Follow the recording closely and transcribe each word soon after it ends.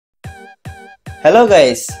Hello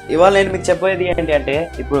guys, ఇవాళ నేను మీకు చెప్పేది ఏంటి అంటే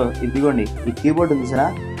ఇప్పుడు ఇదిగోండి ఈ కీబోర్డ్ ఉంది సరే.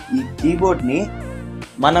 ఈ కీబోర్డ్ని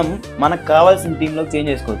మనకు కావాల్సిన థీమ్లోకి చేంజ్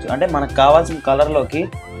చేసుకోవచ్చు. అంటే మనకు కావాల్సిన కలర్లోకి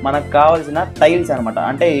మనకు కావాల్సిన టైల్స్ అనమాట.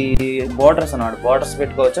 అంటే ఈ బోర్డర్స్ అనమాట, బోర్డర్స్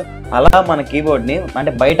పెట్టుకోవచ్చు. అలా మన కీబోర్డ్ని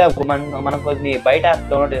అంటే బయట మనం కొన్ని బయట యాప్స్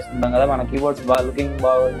డౌన్లోడ్ చేసుకుంటాం కదా, మన కీబోర్డ్స్ లుకింగ్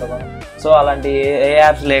బాగుంటుంది. సో అలాంటి ఏ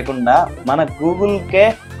యాప్స్ లేకుండా మన గూగుల్కే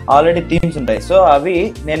ఆల్రెడీ థీమ్స్ ఉంటాయి. సో అవి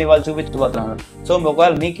నేను ఇవాళ చూపించబోతున్నాను. సో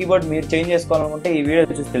ఒకవేళ మీ కీబోర్డ్ మీరు చేంజ్ చేసుకోవాలనుకుంటే ఈ వీడియో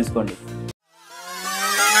చూసి తెలుసుకోండి.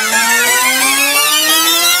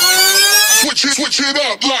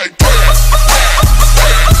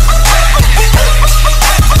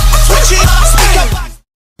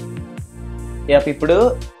 ఇప్పుడు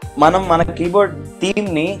మన కీబోర్డ్ థీమ్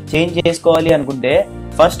ని చేంజ్ చేసుకోవాలి అనుకుంటే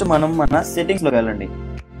ఫస్ట్ మనం మన సెట్టింగ్స్ లోకి వెళ్ళండి.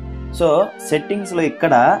 సో సెట్టింగ్స్ లో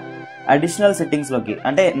ఇక్కడ అడిషనల్ సెట్టింగ్స్ లోకి,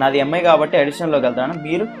 అంటే నాది ఎంఐ కాబట్టి అడిషనల్ లోకి వెళ్తాను.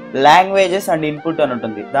 మీరు లాంగ్వేజెస్ అండ్ ఇన్పుట్ అని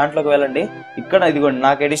ఉంటుంది, దాంట్లోకి వెళ్ళండి. ఇక్కడ ఇదిగోండి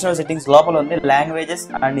నాకు అడిషనల్ సెట్టింగ్స్ లోపల ఉంది లాంగ్వేజెస్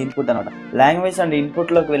అండ్ ఇన్పుట్ అనమాట. లాంగ్వేజ్ అండ్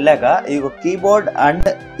ఇన్పుట్ లోకి వెళ్ళాక ఇది కీబోర్డ్ అండ్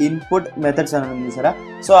ఇన్పుట్ మెథడ్స్ అని ఉంది సరే.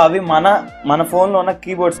 సో అవి మన ఫోన్ లో ఉన్న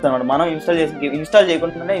కీబోర్డ్స్ అనమాట. మనం ఇన్స్టాల్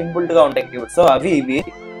చేయకుండానే ఇన్బుల్ట్ గా ఉంటాయి కీబోర్డ్. సో ఇవి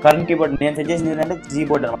కరెంట్ కీబోర్డ్ నేను సెట్ చేసింది ఏంటంటే జీ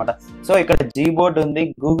బోర్డ్ అనమాట. సో ఇక్కడ జీ బోర్డ్ ఉంది,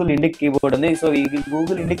 గూగుల్ ఇండిక్ కీబోర్డ్ ఉంది. సో ఈ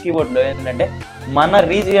గూగుల్ ఇండిక్ కీబోర్డ్ లో ఏంటంటే మన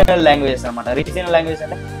రీజియనల్ లాంగ్వేజెస్ అనమాట. రీజియనల్ లాంగ్వేజ్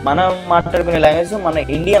అంటే మనం మాట్లాడుకునే లాంగ్వేజ్, మన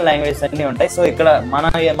ఇండియన్ లాంగ్వేజెస్ అన్ని ఉంటాయి. సో ఇక్కడ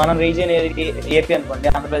మన రీజియన్ ఏది ఏపీ అనుకోండి,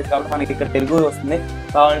 ఆంధ్రప్రదేశ్ కాబట్టి మనకి ఇక్కడ తెలుగు వస్తుంది,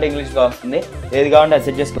 కావాలంటే ఇంగ్లీష్ గా వస్తుంది, ఏది కావాలంటే అది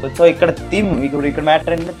సెట్ చేసుకోవచ్చు. సో ఇక్కడ థీమ్ ఇక్కడ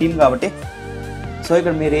మ్యాటర్ ఏంటంటే థీమ్ కాబట్టి. సో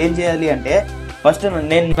ఇక్కడ మీరు ఏం చేయాలి అంటే ఫస్ట్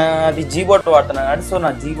నేను నాది జీ బోర్డ్ వాడుతున్నాను కాబట్టి సో నా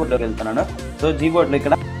జీ బోర్డ్లోకి వెళ్తున్నాను. సో జీ బోర్డ్లో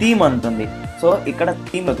ఇక్కడ థీమ్ ఉంటుంది. సో ఇక్కడ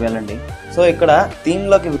థీమ్లోకి వెళ్ళండి. సో ఇక్కడ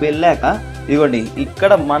థీమ్లోకి వెళ్ళాక ఇదిగోండి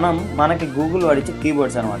ఇక్కడ మనకి గూగుల్ వాడిచ్చే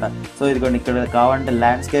కీబోర్డ్స్ అనమాట. సో ఇదిగోండి ఇక్కడ కావాలంటే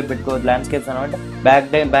ల్యాండ్స్కేప్ పెట్టుకోవచ్చు. ల్యాండ్స్కేప్స్ అనమాట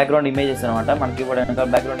బ్యాక్గ్రౌండ్ ఇమేజెస్ అనమాట. మన కీబోర్డ్ వెనకాల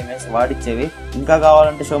బ్యాక్గ్రౌండ్ ఇమేజెస్ వాడిచ్చేవి. ఇంకా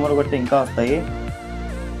కావాలంటే షోమర్ కొడితే ఇంకా వస్తాయి.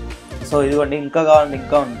 సో ఇదిగోండి ఇంకా కావాలంటే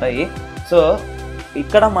ఇంకా ఉంటాయి. సో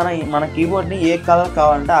ఇక్కడ మన కీబోర్డ్ని ఏ కలర్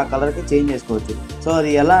కావాలంటే ఆ కలర్కి చేంజ్ చేసుకోవచ్చు. సో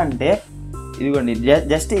అది ఎలా అంటే ఇదిగోండి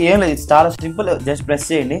జస్ట్ ఏం లేదు, చాలా సింపుల్. జస్ట్ ప్రెస్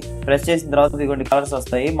చేయండి. ప్రెస్ చేసిన తర్వాత ఇదిగోండి కలర్స్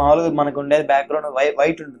వస్తాయి. మామూలుగా మనకు ఉండేది బ్యాక్గ్రౌండ్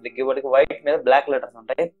వైట్ ఉంటుంది కీబోర్డ్కి, వైట్ మీద బ్లాక్ లెటర్స్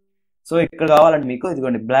ఉంటాయి. సో ఇక్కడ కావాలంటే మీకు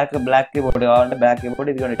ఇదిగోండి బ్లాక్ కీబోర్డ్ కావాలంటే బ్లాక్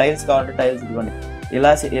కీబోర్డ్, ఇదిగోండి టైల్స్ కావాలంటే టైల్స్, ఇదిగోండి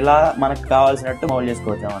ఇలా మనకు కావాల్సినట్టు మౌల్డ్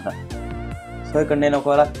చేసుకోవచ్చు అనమాట. సో ఇక్కడ నేను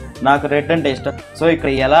ఒకవేళ నాకు రెడ్ అంటే ఇష్టం. సో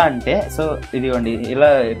ఇక్కడ ఎలా అంటే సో ఇదిగోండి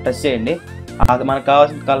ఇలా ప్రెస్ చేయండి, మనకు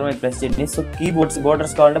కావాల్సిన కలర్ మీద ప్రెస్ చేయండి. సో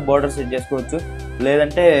బోర్డర్స్ కావాలంటే బోర్డర్స్ సెట్ చేసుకోవచ్చు,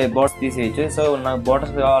 లేదంటే బోర్డర్స్ తీసేయచ్చు. సో నాకు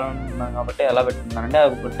బోర్డర్స్ కావాలనుకున్నాను కాబట్టి ఎలా పెట్టుకున్నానంటే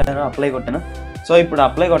అప్లై కొట్టాను. సో ఇప్పుడు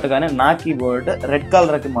అప్లై కొట్టగానే నా కీబోర్డ్ రెడ్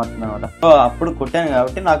కలర్కి మారుతుంది అనమాట. సో అప్పుడు కొట్టాను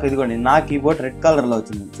కాబట్టి నాకు ఇదిగోండి నా కీబోర్డ్ రెడ్ కలర్లో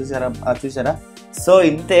వచ్చింది. చూసారా? సో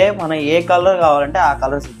ఇంతే, మనం ఏ కలర్ కావాలంటే ఆ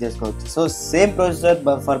కలర్ సెట్ చేసుకోవచ్చు. So same procedure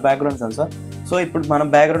for backgrounds also. So ఇప్పుడు మనం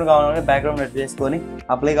బ్యాక్గ్రౌండ్ కావాలంటే బ్యాక్గ్రౌండ్ సెట్ చేసుకొని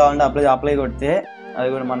అప్లై కావాలంటే అప్లై కొడితే అది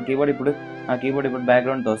కూడా మన కీబోర్డ్ ఇప్పుడు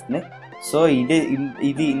బ్యాక్గ్రౌండ్తో వస్తుంది. సో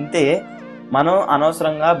ఇది ఇంతే. మనం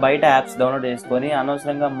అనవసరంగా బయట యాప్స్ డౌన్లోడ్ చేసుకొని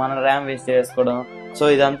అనవసరంగా మన ర్యామ్ వేస్ట్ చేసుకోవడం, సో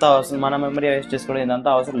ఇదంతా అవసరం, మన మెమరీ వేస్ట్ చేసుకోవడం ఇదంతా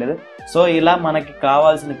అవసరం లేదు. సో ఇలా మనకి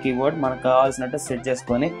కావాల్సిన కీబోర్డ్ మనకు కావాల్సినట్టు సెట్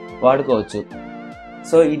చేసుకొని వాడుకోవచ్చు.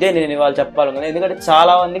 సో ఇదే నేను ఇవాళ చెప్పాలనుకున్నాను, ఎందుకంటే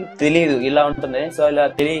చాలా మందికి తెలియదు ఇలా ఉంటుంది. సో ఇలా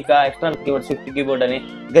తెలియక ఎక్స్టర్నల్ కీబోర్డ్, స్విఫ్ట్ కీబోర్డ్ అని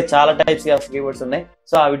ఇంకా చాలా టైప్స్ ఆఫ్ కీబోర్డ్స్ ఉన్నాయి.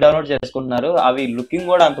 సో అవి డౌన్లోడ్ చేసుకుంటున్నారు. అవి లుకింగ్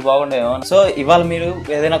కూడా అంత బాగుండేవో. సో ఇవాళ మీరు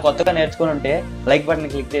ఏదైనా కొత్తగా నేర్చుకుని ఉంటే లైక్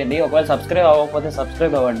బటన్ క్లిక్ చేయండి. ఒకవేళ సబ్స్క్రైబ్ అవ్వకపోతే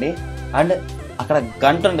సబ్స్క్రైబ్ అవ్వండి. అండ్ అక్కడ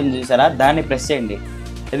గంట ఉంటుంది చూసారా, దాన్ని ప్రెస్ చేయండి.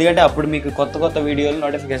 ఎందుకంటే అప్పుడు మీకు కొత్త వీడియోలు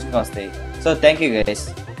నోటిఫికేషన్ వస్తాయి. So thank you guys.